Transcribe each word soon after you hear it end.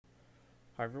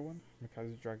Hi everyone,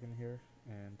 Mckaiser Dragon here,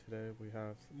 and today we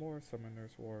have some more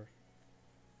Summoner's War.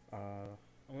 I'm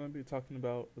going to be talking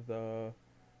about the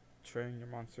Train Your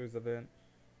Monsters event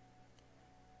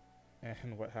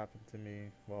and what happened to me.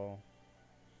 Well,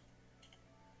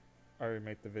 I already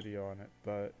made the video on it,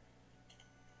 but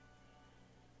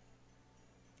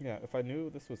yeah, if I knew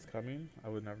this was coming, I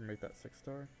would never make that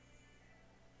 6-star.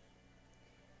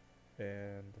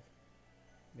 And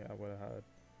yeah, I would have had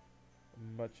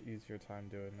a much easier time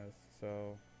doing this.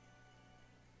 So,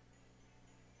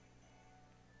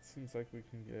 seems like we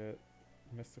can get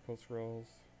mystical scrolls.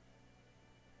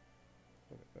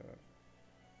 Look at that.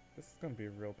 This is going to be a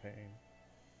real pain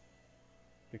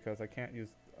because I can't use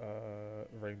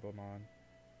Rainbow Mon.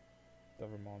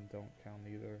 Devilmon don't count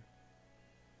either.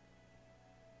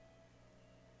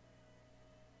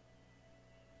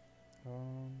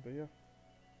 But yeah,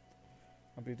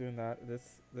 I'll be doing that.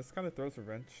 This kind of throws a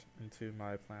wrench into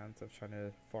my plans of trying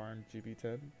to farm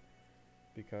GB10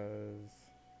 because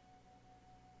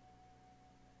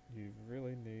you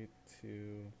really need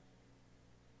to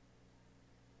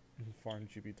farm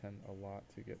GB10 a lot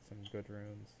to get some good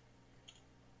runes.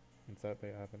 And sadly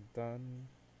I haven't done,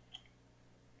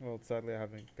 well, sadly I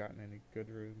haven't gotten any good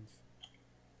runes,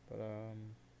 but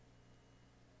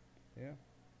yeah.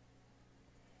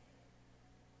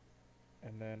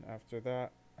 And then after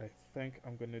that, I think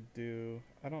I'm gonna do,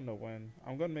 I don't know when,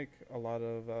 I'm gonna make a lot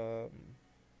of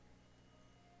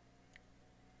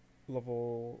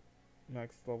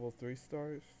max level 3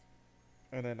 stars,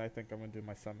 and then I think I'm gonna do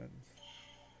my summons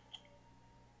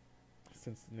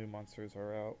since the new monsters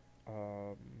are out.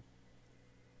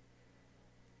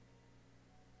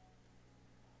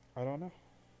 I don't know.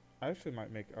 I actually might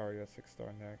make Arya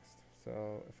 6-star next,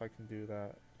 so if I can do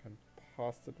that, I can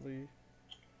possibly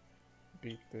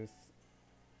beat this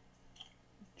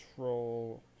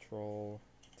troll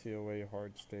TOA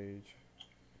hard stage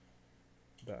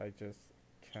that I just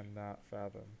cannot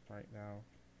fathom right now.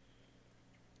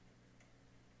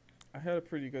 I had a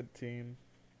pretty good team.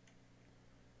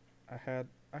 I had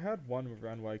one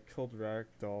run where I killed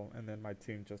Ragdoll and then my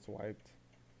team just wiped.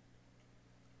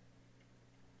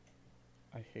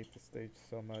 I hate this stage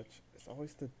so much. It's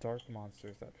always the dark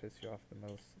monsters that piss you off the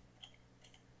most.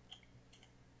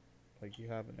 Like, you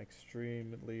have an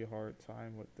extremely hard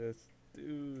time with this.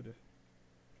 Dude.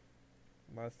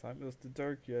 Last time it was the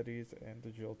Dark Yetis and the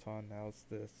Jolton, now it's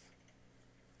this.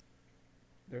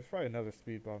 There's probably another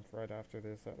speed bump right after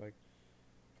this at like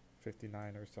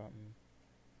 59 or something.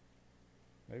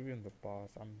 Maybe even the boss.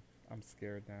 I'm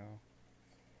scared now.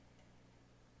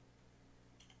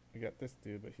 We got this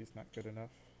dude, but he's not good enough.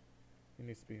 He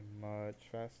needs to be much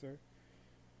faster.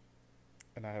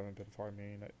 And I haven't been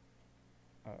farming it.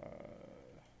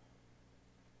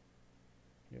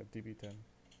 Yeah, DB10.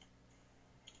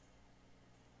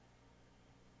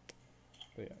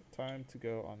 But yeah, time to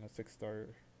go on a 6-star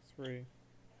spree.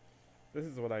 This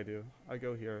is what I do. I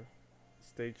go here,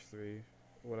 stage 3,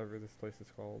 whatever this place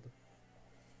is called.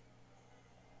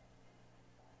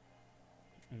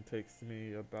 And it takes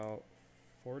me about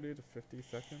 40 to 50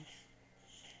 seconds.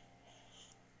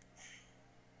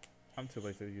 I'm too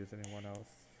lazy to use anyone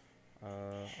else.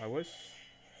 I wish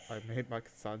I made my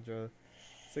Cassandra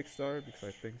 6-star because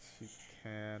I think she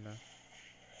can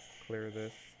clear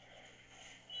this.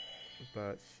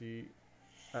 But she,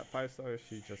 at 5 stars,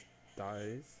 she just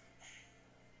dies.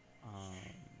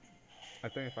 I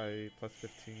think if I plus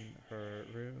 15 her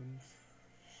runes,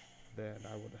 then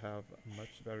I would have a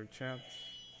much better chance.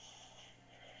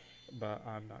 But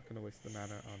I'm not going to waste the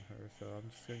mana on her, so I'm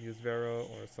just going to use Vero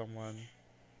or someone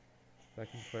that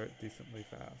can clear it decently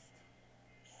fast.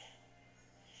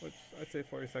 Which I'd say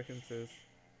 40 seconds is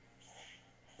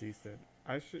decent.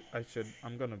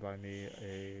 I'm going to buy me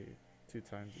a 2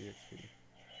 times EXP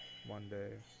one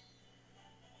day.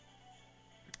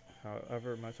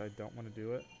 However much I don't want to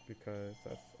do it because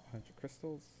that's 100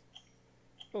 crystals.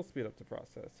 It'll speed up the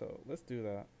process, so let's do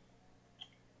that.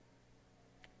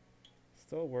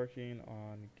 Still working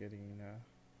on getting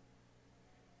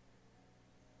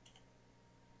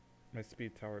my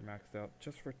speed tower maxed out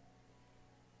just for,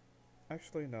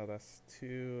 actually no, that's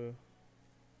 3%.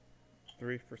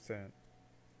 It's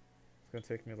gonna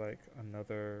take me like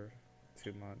another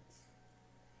 2 months,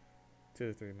 2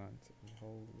 to 3 months.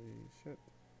 Holy shit.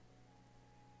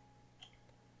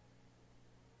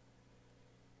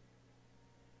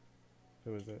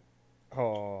 Who is it?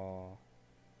 Oh.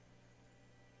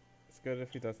 It's good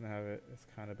if he doesn't have it. It's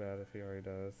kind of bad if he already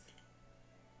does.